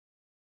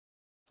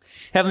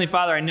Heavenly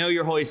Father, I know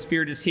your Holy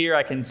Spirit is here.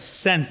 I can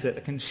sense it. I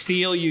can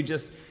feel you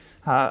just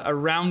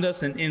around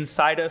us and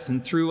inside us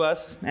and through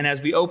us. And as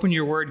we open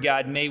your word,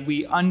 God, may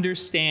we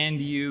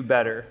understand you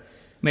better.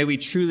 May we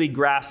truly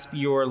grasp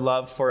your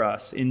love for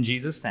us. In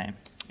Jesus' name,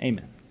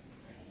 amen.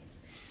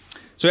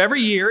 So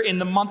every year in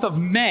the month of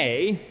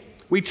May,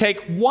 we take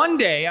one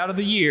day out of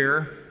the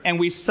year and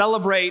we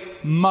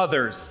celebrate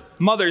Mother's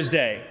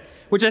Day,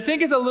 which I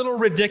think is a little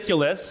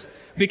ridiculous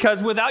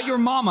because without your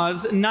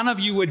mamas, none of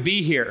you would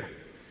be here.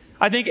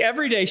 I think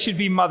every day should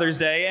be Mother's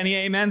Day. Any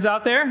amens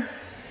out there?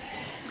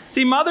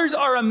 See, mothers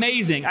are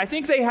amazing. I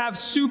think they have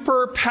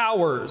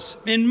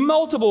superpowers in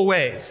multiple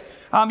ways.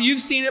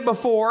 You've seen it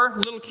before.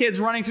 Little kids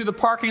running through the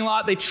parking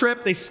lot, they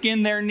trip, they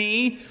skin their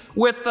knee.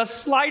 With the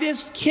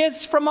slightest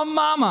kiss from a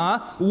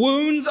mama,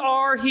 wounds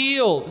are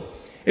healed.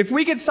 If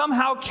we could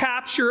somehow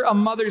capture a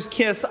mother's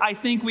kiss, I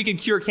think we could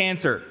cure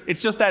cancer.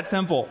 It's just that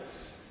simple.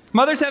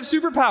 Mothers have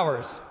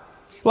superpowers.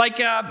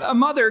 Like a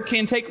mother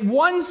can take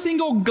one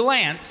single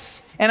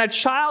glance and a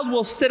child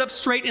will sit up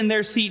straight in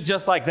their seat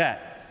just like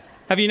that.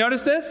 Have you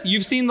noticed this?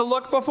 You've seen the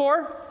look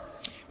before?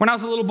 When I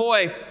was a little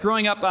boy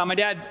growing up, my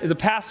dad is a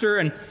pastor,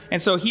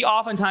 and so he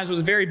oftentimes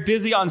was very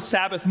busy on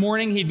Sabbath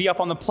morning. He'd be up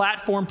on the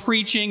platform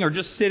preaching or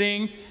just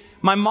sitting.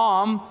 My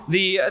mom,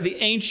 the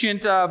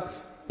ancient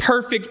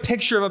perfect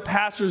picture of a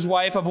pastor's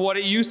wife of what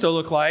it used to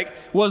look like,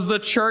 was the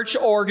church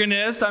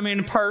organist. I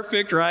mean,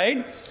 perfect,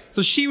 right?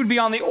 So she would be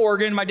on the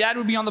organ. My dad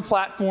would be on the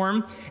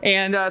platform.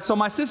 And so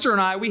my sister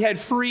and I, we had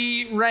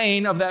free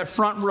reign of that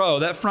front row,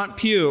 that front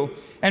pew.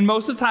 And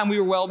most of the time we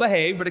were well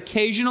behaved, but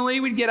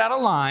occasionally we'd get out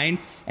of line.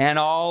 And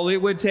all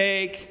it would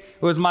take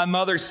was my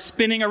mother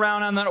spinning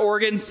around on that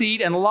organ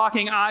seat and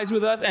locking eyes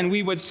with us. And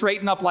we would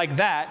straighten up like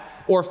that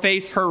or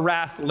face her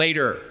wrath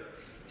later.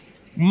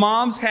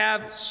 Moms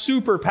have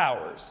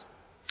superpowers.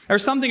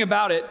 There's something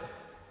about it.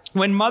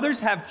 When mothers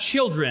have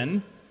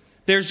children,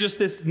 there's just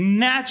this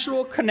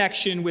natural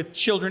connection with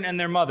children and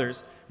their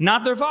mothers.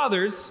 Not their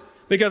fathers,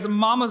 because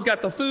mama's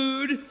got the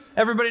food.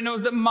 Everybody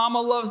knows that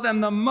mama loves them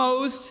the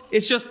most.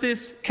 It's just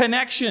this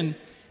connection.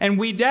 And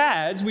we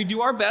dads, we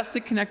do our best to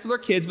connect with our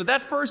kids, but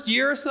that first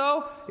year or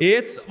so,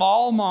 it's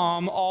all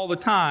mom all the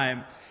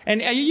time.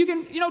 And you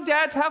can,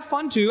 dads have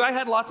fun too. I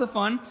had lots of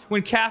fun.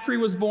 When Caffrey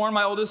was born,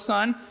 my oldest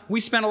son, we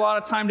spent a lot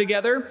of time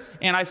together,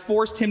 and I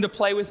forced him to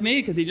play with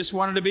me because he just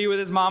wanted to be with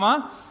his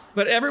mama.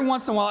 But every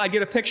once in a while, I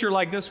get a picture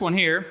like this one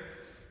here.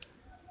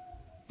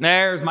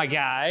 There's my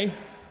guy.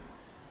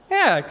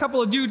 Yeah, a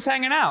couple of dudes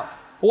hanging out.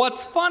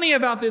 What's funny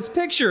about this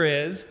picture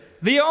is,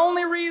 the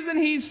only reason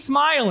he's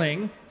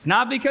smiling, it's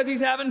not because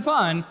he's having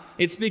fun,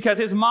 it's because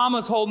his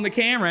mama's holding the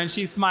camera and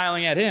she's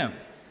smiling at him.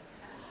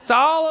 It's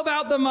all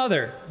about the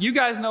mother. You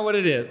guys know what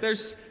it is.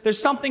 There's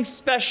something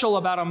special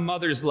about a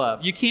mother's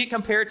love. You can't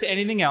compare it to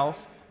anything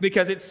else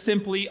because it's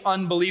simply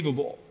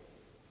unbelievable.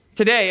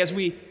 Today, as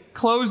we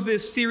close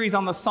this series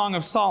on the Song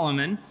of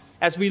Solomon,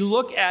 as we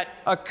look at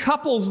a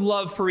couple's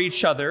love for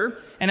each other,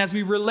 and as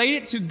we relate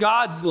it to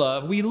God's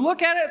love, we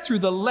look at it through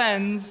the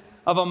lens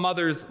of a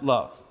mother's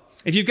love.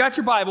 If you've got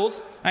your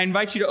Bibles, I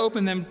invite you to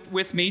open them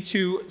with me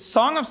to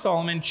Song of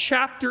Solomon,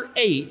 chapter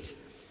 8.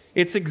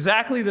 It's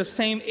exactly the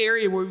same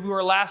area where we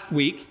were last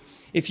week.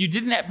 If you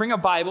didn't bring a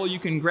Bible, you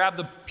can grab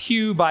the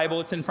Pew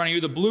Bible. It's in front of you,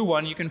 the blue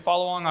one. You can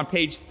follow along on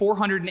page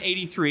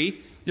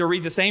 483. You'll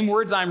read the same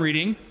words I'm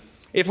reading.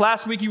 If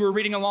last week you were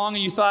reading along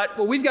and you thought,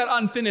 well, we've got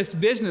unfinished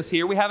business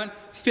here. We haven't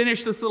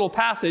finished this little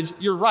passage.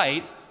 You're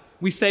right.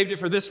 We saved it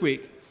for this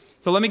week.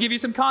 So let me give you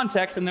some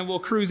context, and then we'll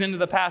cruise into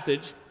the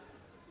passage.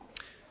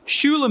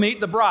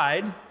 Shulamit, the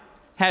bride,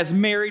 has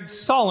married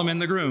Solomon,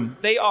 the groom.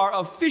 They are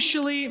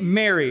officially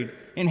married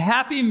in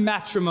happy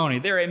matrimony.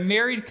 They're a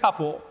married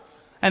couple,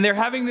 and they're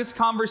having this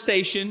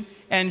conversation,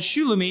 and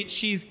Shulamit,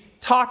 she's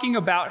talking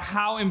about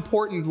how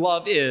important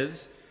love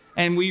is,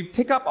 and we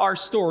pick up our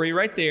story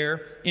right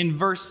there in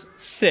verse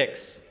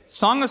 6.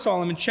 Song of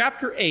Solomon,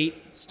 chapter 8,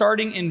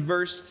 starting in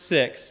verse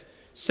 6.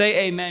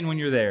 Say amen when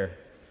you're there.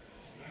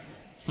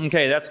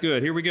 Okay, that's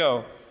good. Here we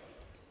go.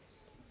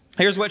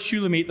 Here's what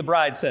Shulamit, the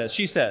bride, says.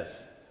 She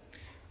says,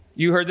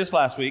 you heard this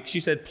last week. She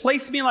said,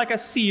 place me like a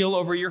seal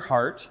over your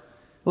heart,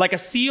 like a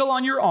seal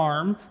on your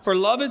arm, for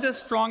love is as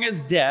strong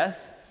as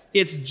death.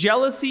 Its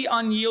jealousy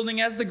unyielding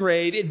as the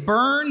grave. It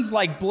burns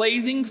like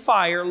blazing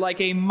fire, like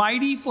a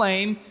mighty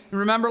flame. And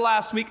remember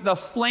last week, the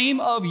flame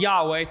of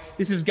Yahweh.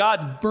 This is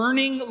God's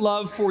burning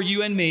love for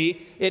you and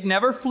me. It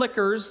never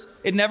flickers.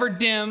 It never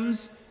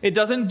dims. It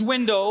doesn't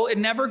dwindle. It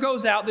never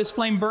goes out. This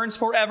flame burns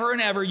forever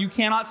and ever. You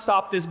cannot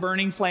stop this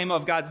burning flame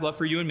of God's love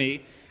for you and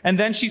me. And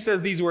then she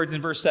says these words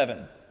in verse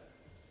 7.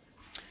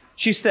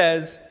 She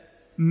says,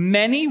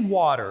 many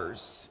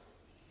waters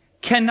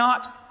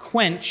cannot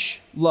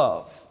quench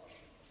love.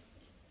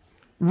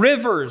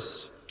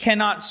 Rivers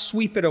cannot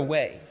sweep it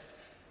away.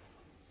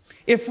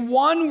 If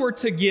one were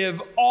to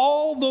give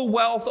all the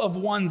wealth of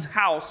one's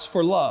house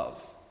for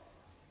love,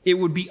 it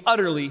would be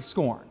utterly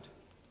scorned.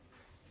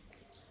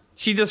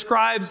 She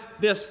describes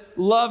this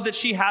love that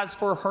she has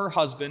for her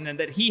husband and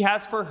that he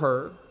has for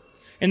her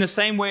in the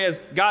same way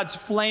as God's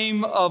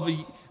flame of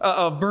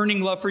of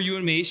burning love for you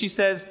and me. She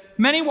says,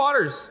 many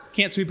waters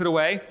can't sweep it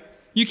away.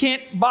 You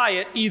can't buy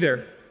it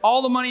either.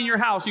 All the money in your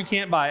house, you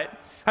can't buy it.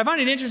 I find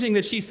it interesting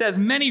that she says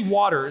many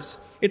waters.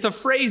 It's a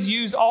phrase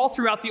used all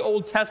throughout the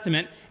Old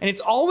Testament, and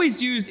it's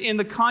always used in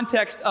the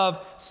context of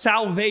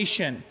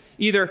salvation.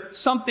 Either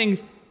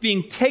something's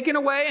being taken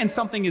away and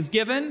something is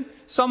given.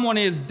 Someone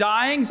is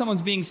dying,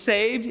 someone's being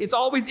saved. It's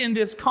always in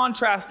this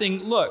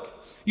contrasting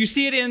look. You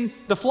see it in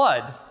the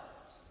flood.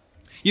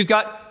 You've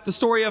got the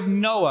story of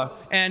Noah,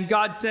 and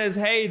God says,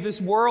 hey,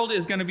 this world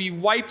is going to be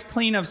wiped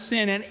clean of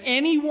sin, and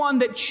anyone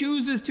that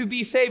chooses to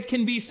be saved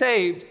can be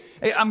saved.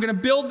 I'm going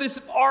to build this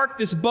ark,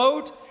 this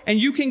boat, and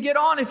you can get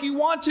on if you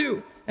want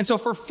to. And so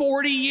for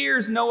 40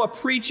 years, Noah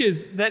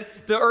preaches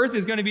that the earth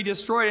is going to be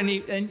destroyed,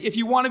 and if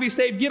you want to be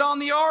saved, get on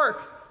the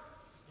ark.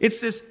 It's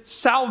this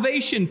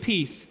salvation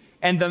piece.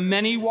 And the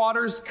many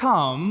waters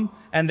come,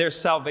 and there's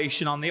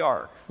salvation on the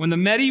ark. When the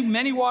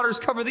many waters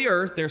cover the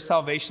earth, there's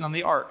salvation on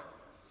the ark.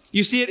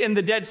 You see it in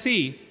the Dead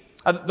Sea,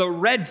 the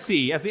Red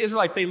Sea. As the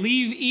Israelites, they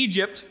leave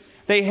Egypt,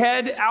 they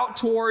head out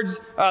towards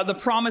the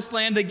Promised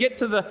Land. They get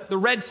to the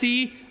Red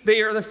Sea.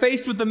 They're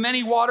faced with the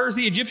many waters.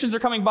 The Egyptians are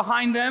coming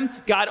behind them.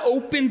 God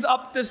opens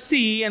up the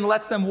sea and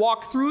lets them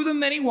walk through the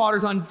many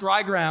waters on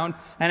dry ground.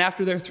 And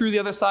after they're through the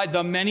other side,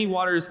 the many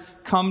waters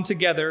come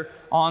together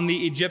on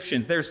the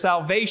Egyptians. There's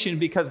salvation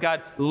because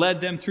God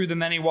led them through the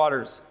many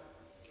waters.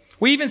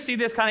 We even see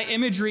this kind of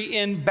imagery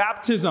in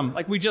baptism,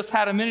 like we just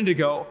had a minute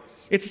ago.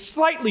 It's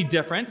slightly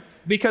different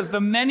because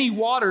the many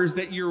waters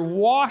that you're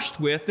washed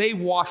with, they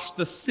wash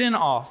the sin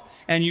off.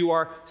 And you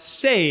are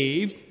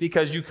saved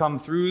because you come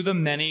through the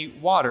many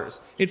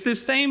waters. It's the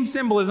same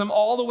symbolism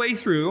all the way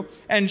through.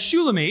 And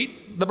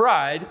Shulamite, the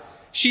bride,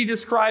 she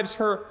describes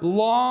her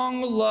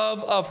long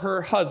love of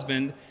her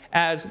husband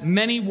as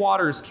many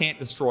waters can't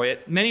destroy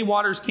it. Many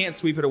waters can't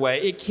sweep it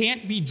away. It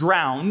can't be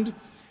drowned.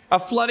 A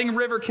flooding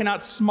river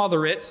cannot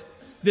smother it.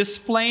 This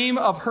flame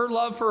of her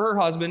love for her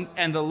husband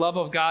and the love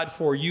of God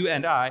for you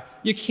and I,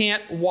 you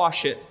can't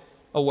wash it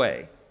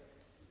away.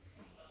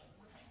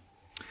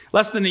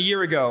 Less than a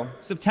year ago,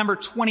 September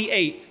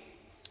 28th,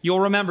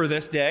 you'll remember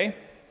this day,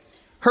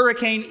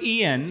 Hurricane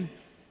Ian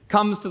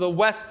comes to the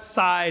west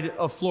side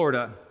of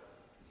Florida.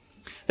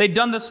 They'd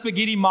done the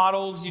spaghetti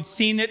models. You'd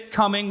seen it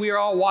coming. We were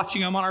all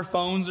watching them on our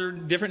phones or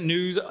different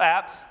news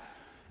apps.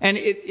 And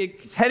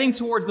it's heading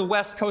towards the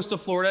west coast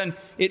of Florida.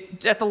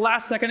 And at the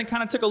last second, it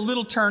kind of took a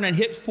little turn and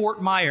hit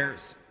Fort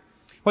Myers.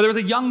 Well, there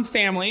was a young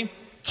family,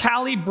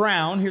 Callie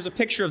Brown. Here's a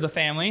picture of the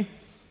family.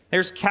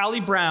 There's Callie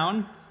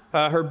Brown,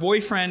 her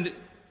boyfriend,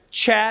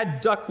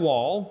 Chad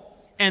Duckwall,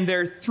 and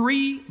their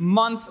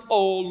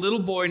 3-month-old little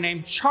boy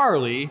named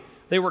Charlie.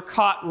 They were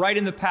caught right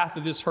in the path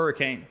of this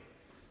hurricane.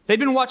 They'd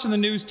been watching the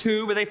news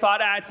too, but they thought,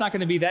 it's not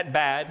going to be that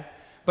bad.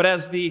 But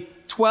as the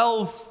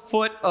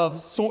 12-foot of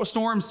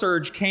storm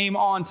surge came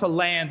onto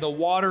land, the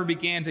water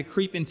began to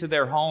creep into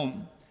their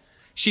home.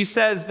 She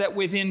says that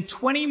within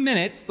 20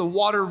 minutes, the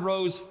water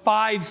rose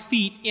 5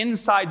 feet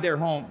inside their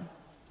home.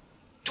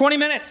 20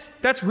 minutes,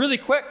 that's really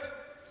quick.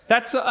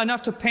 That's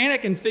enough to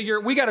panic and figure,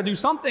 we got to do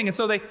something. And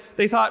so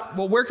they thought,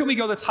 well, where can we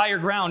go that's higher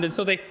ground? And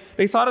so they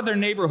thought of their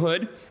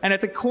neighborhood. And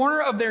at the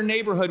corner of their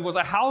neighborhood was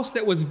a house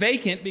that was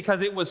vacant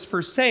because it was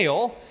for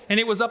sale. And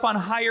it was up on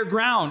higher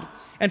ground.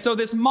 And so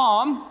this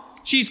mom,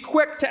 she's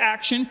quick to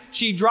action.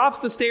 She drops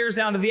the stairs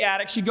down to the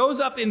attic. She goes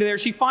up into there.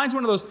 She finds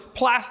one of those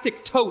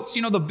plastic totes,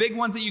 the big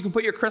ones that you can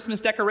put your Christmas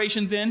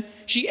decorations in.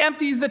 She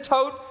empties the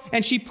tote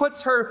and she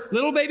puts her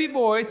little baby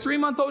boy,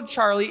 3-month-old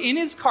Charlie, in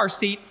his car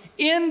seat.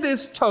 In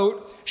this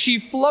tote, she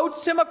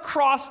floats him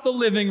across the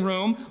living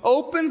room,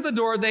 opens the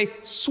door. They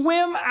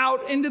swim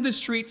out into the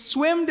street,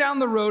 swim down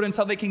the road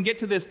until they can get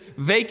to this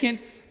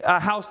vacant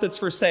house that's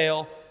for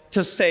sale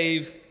to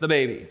save the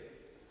baby.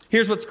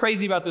 Here's what's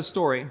crazy about this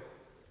story.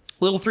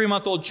 Little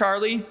 3-month-old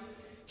Charlie,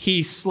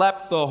 he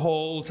slept the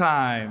whole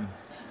time.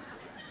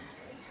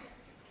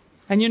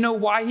 And you know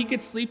why he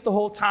could sleep the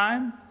whole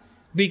time?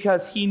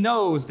 Because he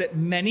knows that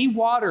many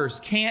waters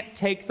can't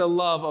take the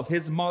love of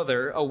his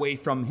mother away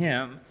from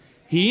him.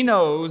 He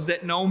knows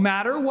that no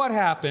matter what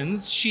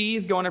happens,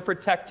 she's going to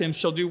protect him.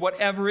 She'll do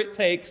whatever it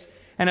takes.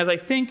 And as I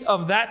think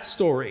of that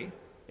story,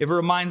 it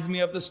reminds me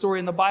of the story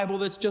in the Bible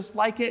that's just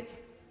like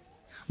it.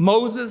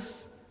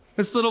 Moses,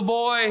 this little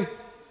boy,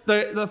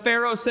 the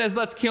Pharaoh says,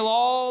 let's kill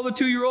all the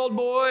 2-year-old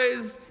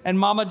boys. And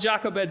Mama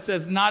Jochebed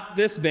says, not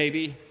this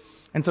baby.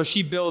 And so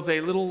she builds a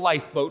little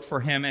lifeboat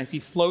for him as he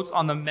floats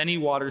on the many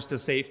waters to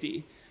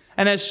safety.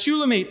 And as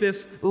Shulamite,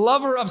 this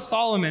lover of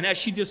Solomon, as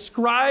she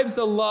describes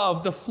the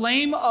love, the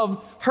flame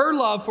of her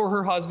love for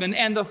her husband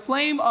and the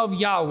flame of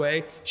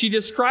Yahweh, she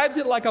describes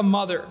it like a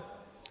mother,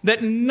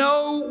 that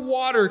no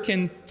water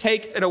can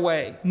take it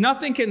away.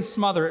 Nothing can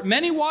smother it.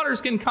 Many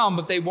waters can come,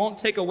 but they won't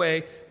take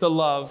away the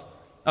love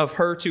of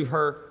her to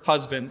her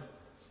husband.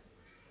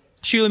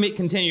 Shulamite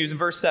continues in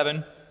verse 7.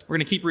 We're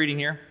going to keep reading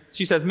here.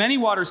 She says, many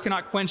waters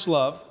cannot quench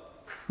love.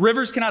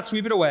 Rivers cannot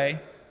sweep it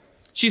away.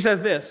 She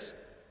says this,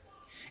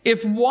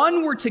 if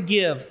one were to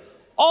give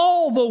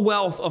all the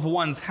wealth of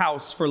one's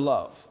house for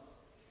love,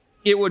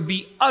 it would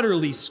be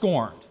utterly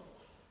scorned.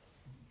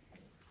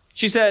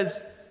 She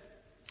says,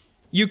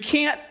 you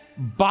can't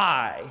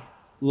buy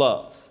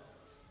love.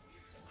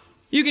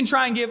 You can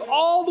try and give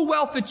all the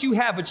wealth that you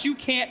have, but you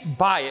can't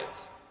buy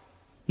it.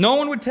 No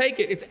one would take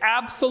it. It's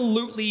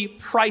absolutely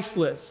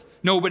priceless.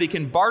 Nobody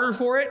can barter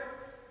for it.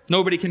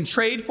 Nobody can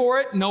trade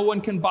for it. No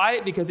one can buy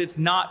it because it's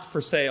not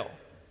for sale.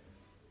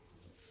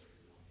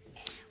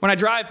 When I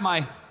drive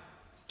my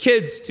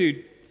kids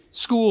to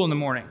school in the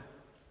morning,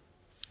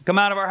 come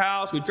out of our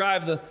house, we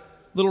drive the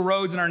little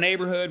roads in our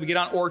neighborhood, we get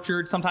on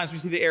Orchard. Sometimes we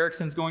see the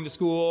Ericksons going to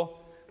school.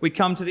 We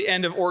come to the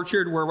end of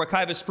Orchard where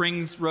Wekiva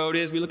Springs Road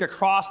is. We look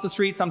across the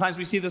street. Sometimes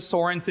we see the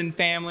Sorensen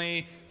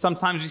family.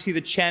 Sometimes we see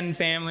the Chen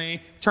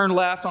family. Turn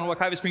left on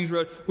Wekiva Springs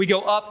Road. We go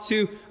up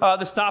to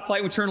the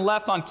stoplight. We turn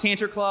left on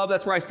Cantor Club.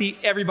 That's where I see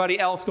everybody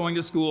else going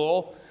to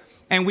school.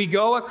 And we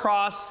go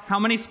across, how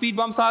many speed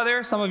bumps are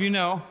there? Some of you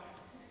know.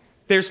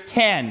 There's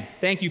 10.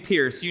 Thank you,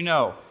 Pierce. You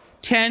know.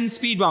 10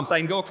 speed bumps. I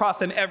can go across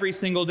them every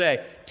single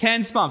day.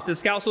 10 bumps. The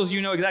Scousels,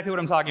 you know exactly what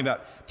I'm talking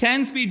about.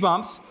 10 speed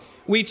bumps.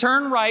 We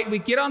turn right, we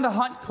get onto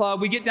Hunt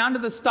Club, we get down to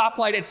the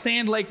stoplight at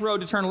Sand Lake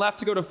Road to turn left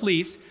to go to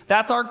Fleece.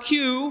 That's our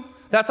cue.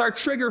 That's our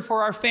trigger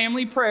for our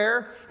family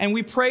prayer. And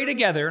we pray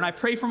together. And I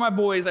pray for my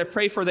boys. I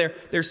pray for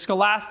their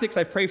scholastics.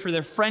 I pray for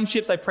their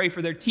friendships. I pray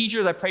for their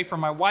teachers. I pray for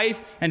my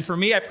wife. And for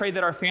me, I pray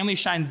that our family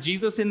shines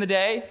Jesus in the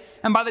day.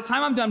 And by the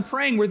time I'm done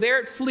praying, we're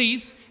there at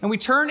Fleece. And we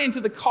turn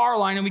into the car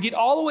line. And we get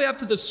all the way up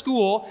to the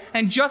school.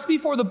 And just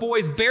before the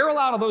boys barrel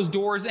out of those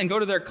doors and go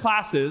to their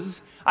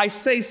classes, I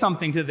say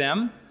something to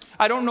them.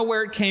 I don't know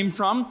where it came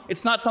from.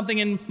 It's not something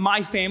in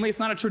my family. It's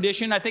not a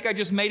tradition. I think I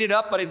just made it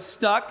up, but it's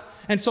stuck.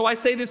 And so I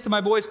say this to my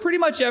boys pretty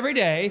much every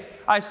day.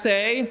 I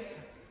say,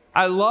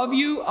 I love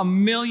you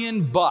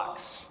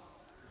 $1,000,000.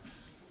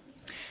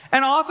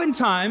 And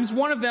oftentimes,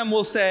 one of them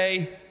will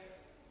say,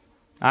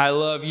 I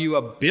love you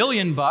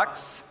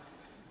 $1,000,000,000.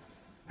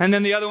 And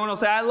then the other one will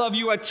say, I love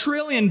you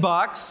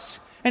 $1,000,000,000,000.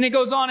 And it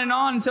goes on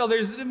until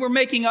we're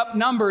making up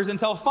numbers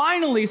until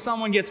finally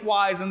someone gets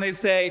wise and they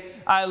say,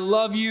 I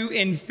love you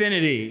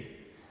infinity.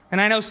 And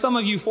I know some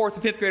of you 4th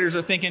and 5th graders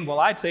are thinking, well,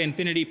 I'd say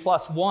infinity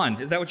plus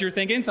 1. Is that what you're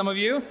thinking, some of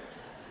you?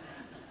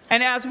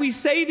 And as we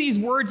say these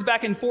words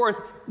back and forth,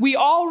 we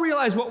all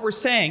realize what we're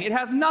saying. It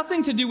has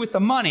nothing to do with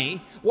the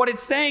money. What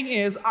it's saying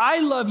is, I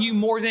love you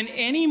more than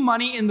any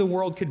money in the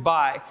world could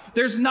buy.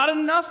 There's not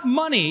enough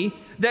money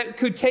that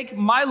could take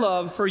my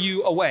love for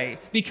you away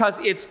because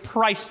it's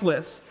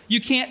priceless. You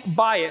can't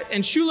buy it.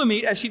 And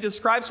Shulamit, as she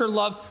describes her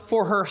love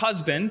for her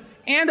husband,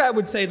 and I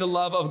would say the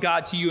love of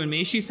God to you and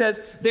me, she says,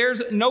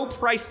 there's no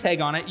price tag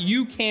on it.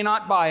 You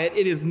cannot buy it.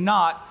 It is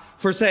not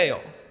for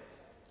sale.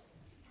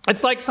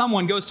 It's like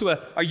someone goes to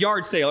a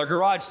yard sale or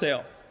garage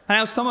sale. I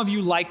know some of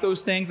you like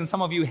those things and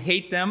some of you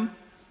hate them.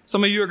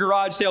 Some of you are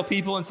garage sale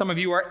people and some of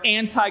you are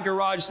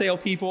anti-garage sale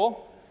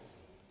people.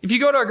 If you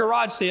go to a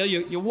garage sale,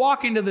 you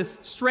walk into this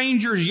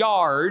stranger's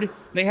yard.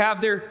 They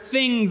have their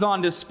things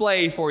on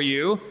display for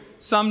you.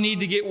 Some need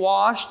to get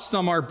washed.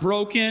 Some are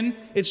broken.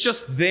 It's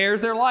just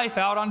there's their life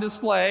out on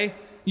display.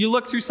 You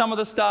look through some of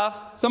the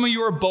stuff. Some of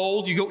you are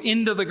bold. You go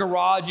into the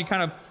garage. You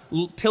kind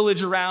of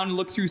pillage around,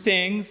 look through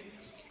things.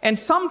 And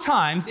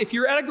sometimes, if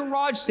you're at a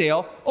garage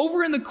sale,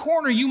 over in the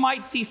corner, you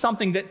might see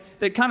something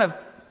that kind of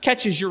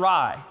catches your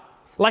eye.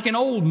 Like an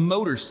old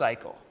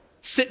motorcycle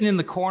sitting in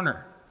the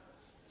corner.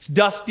 It's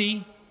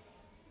dusty,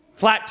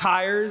 flat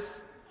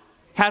tires,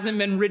 hasn't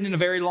been ridden in a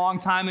very long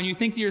time, and you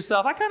think to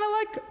yourself,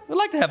 would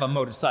like to have a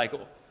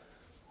motorcycle.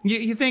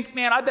 You think,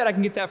 man, I bet I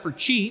can get that for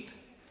cheap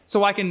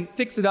so I can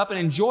fix it up and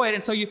enjoy it.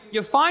 And so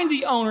you find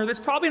the owner that's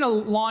probably in a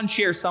lawn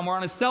chair somewhere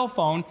on his cell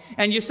phone,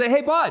 and you say, hey,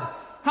 bud,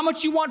 how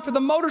much you want for the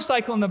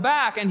motorcycle in the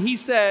back? And he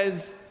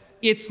says,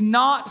 it's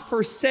not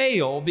for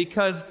sale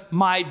because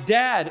my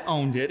dad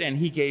owned it and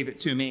he gave it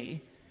to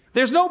me.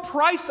 There's no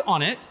price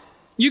on it.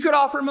 You could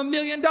offer him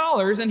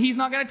 $1,000,000 and he's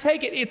not going to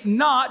take it. It's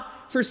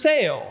not for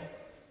sale.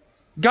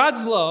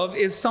 God's love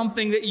is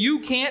something that you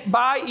can't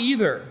buy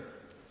either.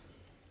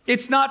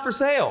 It's not for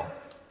sale.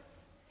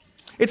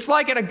 It's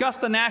like at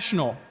Augusta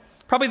National,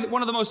 probably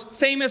one of the most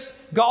famous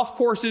golf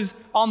courses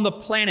on the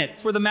planet.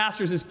 It's where the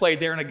Masters is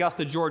played there in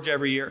Augusta, Georgia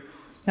every year.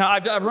 Now,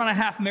 I've run a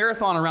half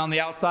marathon around the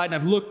outside, and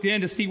I've looked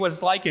in to see what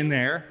it's like in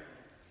there.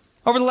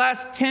 Over the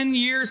last 10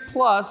 years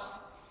plus,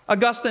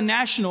 Augusta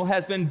National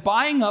has been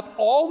buying up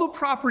all the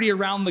property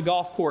around the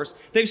golf course.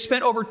 They've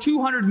spent over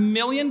 $200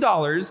 million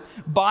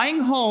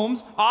buying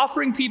homes,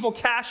 offering people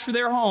cash for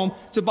their home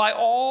to buy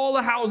all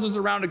the houses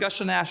around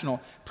Augusta National,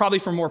 probably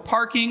for more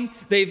parking.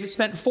 They've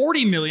spent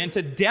 $40 million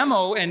to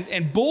demo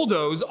and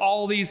bulldoze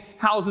all these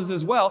houses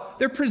as well.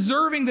 They're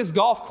preserving this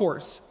golf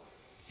course,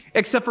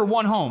 except for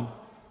one home.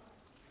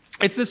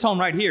 It's this home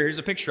right here. Here's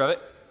a picture of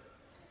it.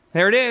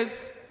 There it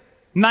is.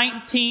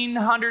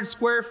 1,900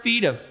 square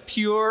feet of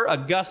pure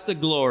Augusta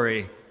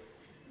glory.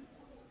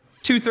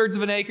 2/3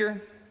 of an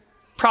acre.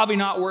 Probably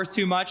not worth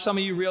too much. Some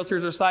of you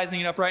realtors are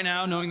sizing it up right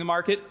now, knowing the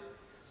market.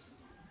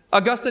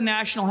 Augusta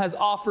National has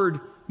offered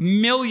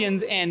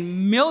millions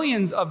and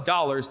millions of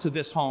dollars to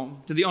this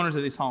home, to the owners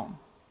of this home.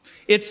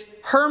 It's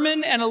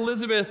Herman and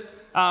Elizabeth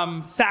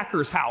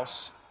Thacker's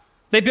house.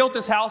 They built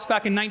this house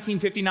back in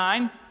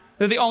 1959.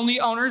 They're the only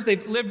owners.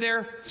 They've lived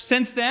there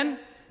since then,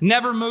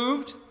 never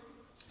moved.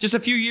 Just a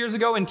few years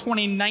ago in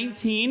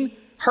 2019,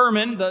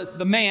 Herman,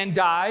 the man,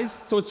 dies.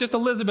 So it's just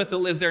Elizabeth that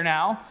lives there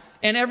now.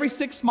 And every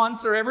 6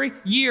 months or every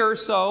year or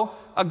so,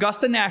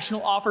 Augusta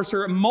National offers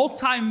her a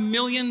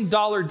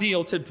multi-million-dollar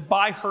deal to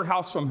buy her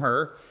house from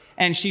her.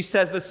 And she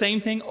says the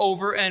same thing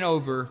over and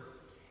over.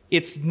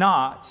 It's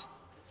not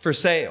for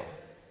sale.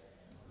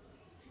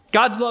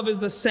 God's love is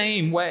the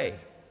same way.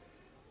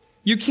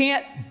 You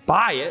can't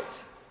buy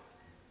it.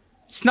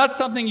 It's not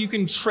something you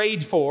can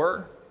trade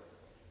for.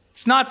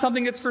 It's not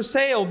something that's for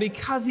sale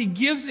because he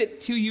gives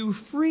it to you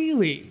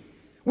freely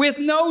with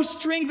no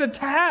strings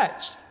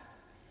attached.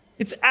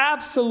 It's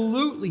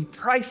absolutely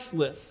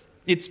priceless.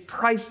 It's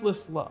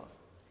priceless love.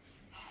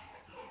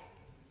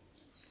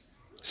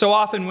 So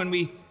often when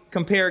we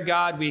compare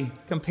God, we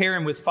compare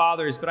him with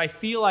fathers, but I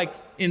feel like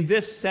in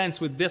this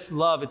sense, with this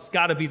love, it's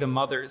got to be the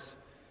mothers.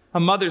 A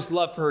mother's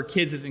love for her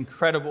kids is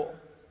incredible.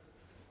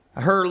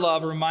 Her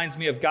love reminds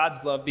me of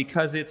God's love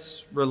because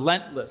it's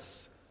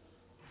relentless.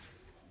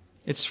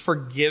 It's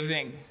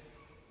forgiving.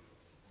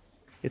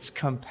 It's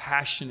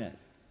compassionate.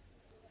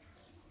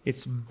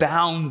 It's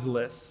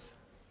boundless.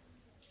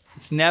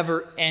 It's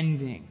never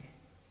ending.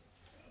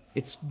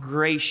 It's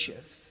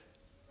gracious.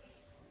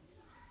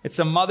 It's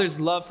a mother's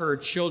love for her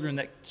children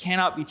that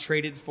cannot be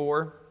traded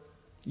for.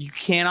 You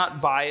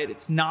cannot buy it.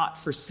 It's not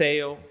for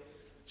sale.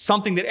 It's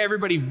something that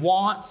everybody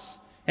wants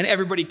and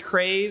everybody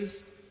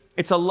craves.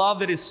 It's a love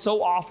that is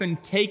so often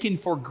taken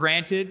for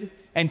granted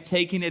and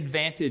taken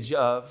advantage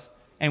of,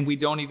 and we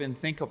don't even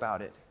think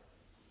about it.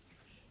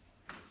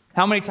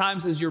 How many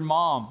times has your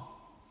mom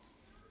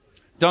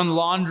done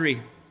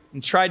laundry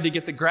and tried to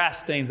get the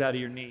grass stains out of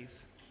your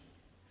knees?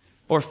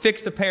 Or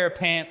fixed a pair of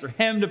pants or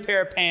hemmed a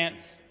pair of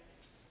pants?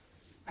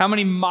 How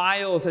many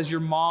miles has your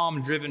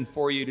mom driven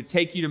for you to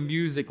take you to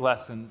music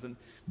lessons and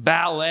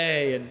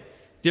ballet and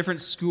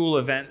different school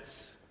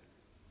events?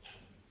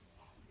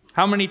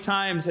 How many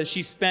times has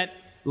she spent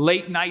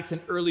late nights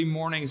and early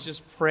mornings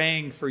just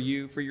praying for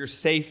you, for your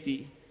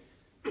safety,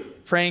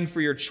 praying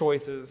for your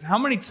choices? How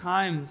many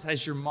times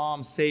has your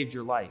mom saved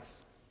your life?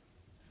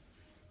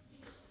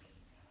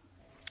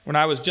 When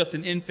I was just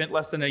an infant,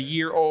 less than a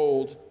year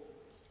old,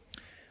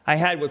 I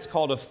had what's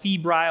called a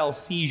febrile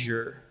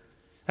seizure.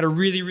 I had a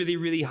really, really,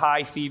 really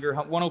high fever,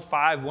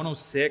 105,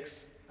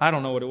 106. I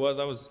don't know what it was.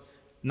 I was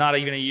not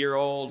even a year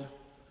old.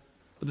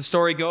 But the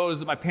story goes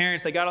that my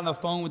parents, they got on the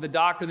phone with the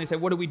doctor and they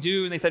said, what do we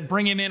do? And they said,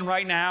 bring him in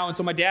right now. And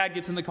so my dad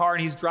gets in the car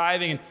and he's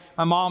driving and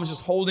my mom's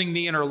just holding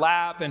me in her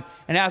lap. And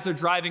as they're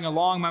driving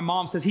along, my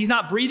mom says, he's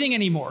not breathing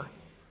anymore.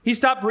 He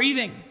stopped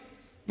breathing.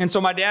 And so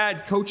my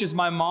dad coaches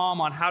my mom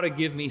on how to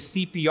give me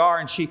CPR,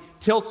 and she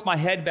tilts my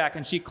head back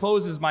and she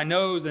closes my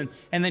nose and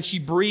then she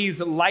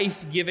breathes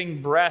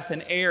life-giving breath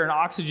and air and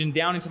oxygen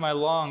down into my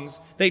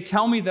lungs. They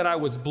tell me that I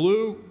was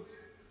blue,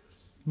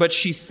 but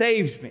she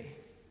saved me.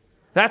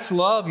 That's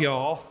love,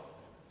 y'all.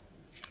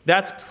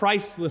 That's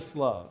priceless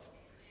love.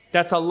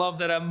 That's a love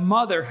that a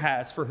mother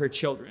has for her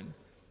children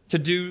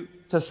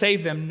to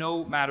save them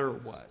no matter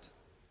what.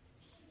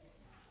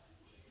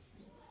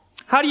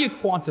 How do you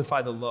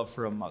quantify the love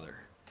for a mother?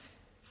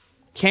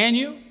 Can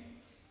you?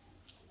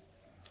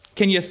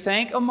 Can you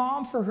thank a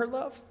mom for her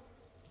love?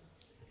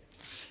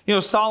 You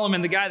know,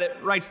 Solomon, the guy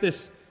that writes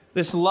this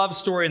love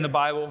story in the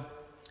Bible,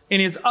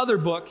 in his other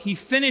book, he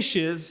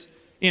finishes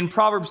in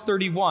Proverbs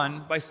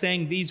 31 by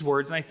saying these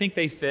words, and I think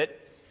they fit.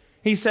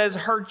 He says,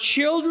 her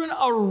children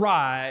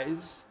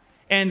arise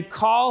and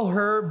call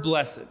her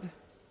blessed.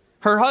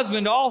 Her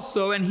husband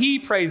also, and he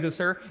praises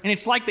her. And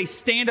it's like they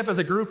stand up as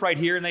a group right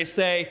here and they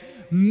say,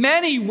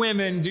 many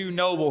women do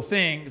noble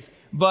things,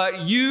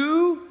 but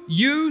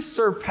you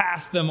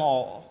surpass them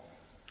all.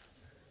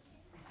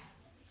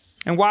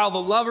 And while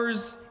the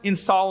lovers in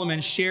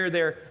Solomon share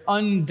their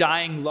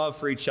undying love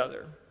for each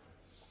other,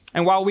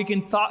 and while we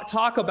can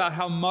talk about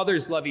how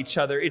mothers love each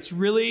other, it's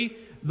really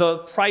the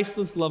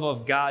priceless love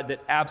of God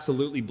that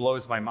absolutely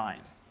blows my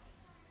mind.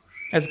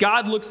 As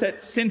God looks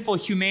at sinful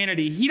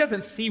humanity, he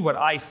doesn't see what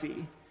I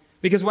see.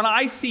 Because when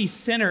I see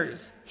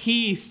sinners,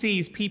 he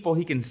sees people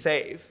he can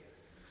save.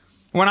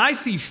 When I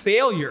see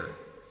failure,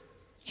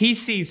 he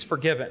sees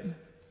forgiven.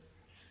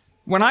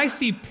 When I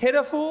see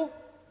pitiful,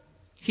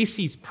 he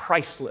sees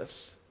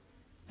priceless.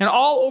 And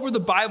all over the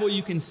Bible,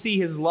 you can see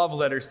his love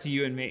letters to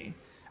you and me.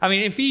 I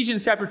mean,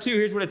 Ephesians chapter 2,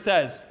 here's what it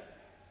says.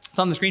 It's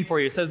on the screen for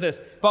you. It says this,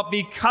 but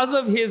because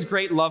of his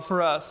great love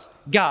for us,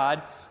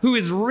 God, who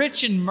is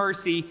rich in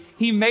mercy,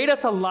 he made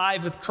us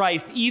alive with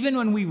Christ even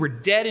when we were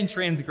dead in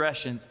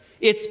transgressions.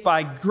 It's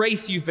by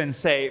grace you've been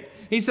saved.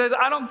 He says,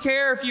 I don't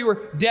care if you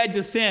were dead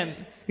to sin.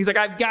 He's like,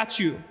 I've got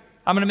you.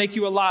 I'm going to make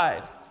you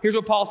alive. Here's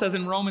what Paul says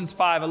in Romans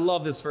 5. I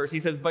love this verse. He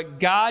says,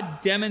 but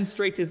God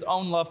demonstrates his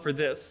own love for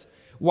this.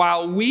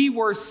 While we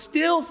were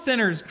still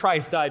sinners,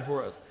 Christ died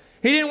for us.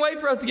 He didn't wait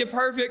for us to get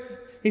perfect.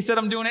 He said,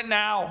 I'm doing it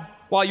now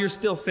while you're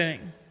still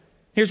sinning.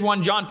 Here's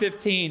one, John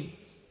 15.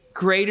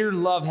 Greater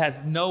love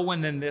has no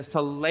one than this,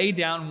 to lay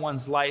down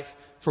one's life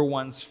for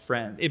one's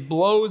friend. It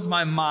blows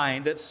my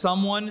mind that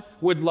someone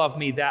would love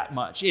me that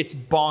much. It's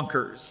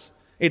bonkers.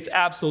 It's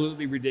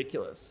absolutely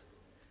ridiculous.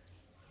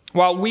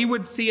 While we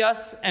would see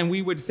us and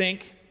we would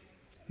think,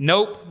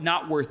 nope,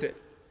 not worth it,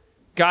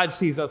 God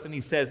sees us and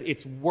he says,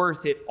 it's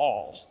worth it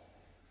all.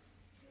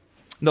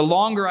 The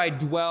longer I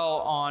dwell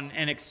on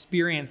and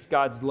experience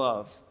God's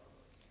love,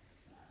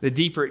 the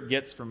deeper it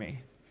gets for me.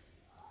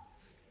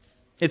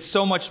 It's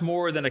so much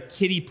more than a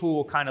kiddie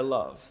pool kind of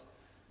love.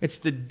 It's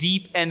the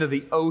deep end of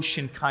the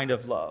ocean kind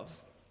of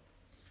love.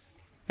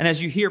 And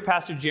as you hear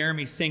Pastor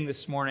Jeremy sing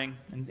this morning,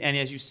 and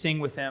as you sing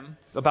with him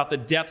about the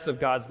depths of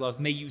God's love,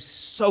 may you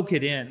soak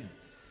it in.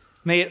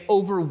 May it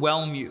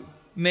overwhelm you.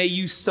 May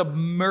you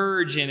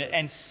submerge in it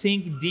and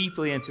sink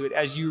deeply into it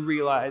as you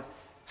realize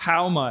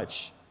how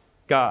much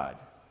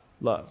God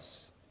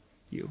loves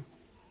you.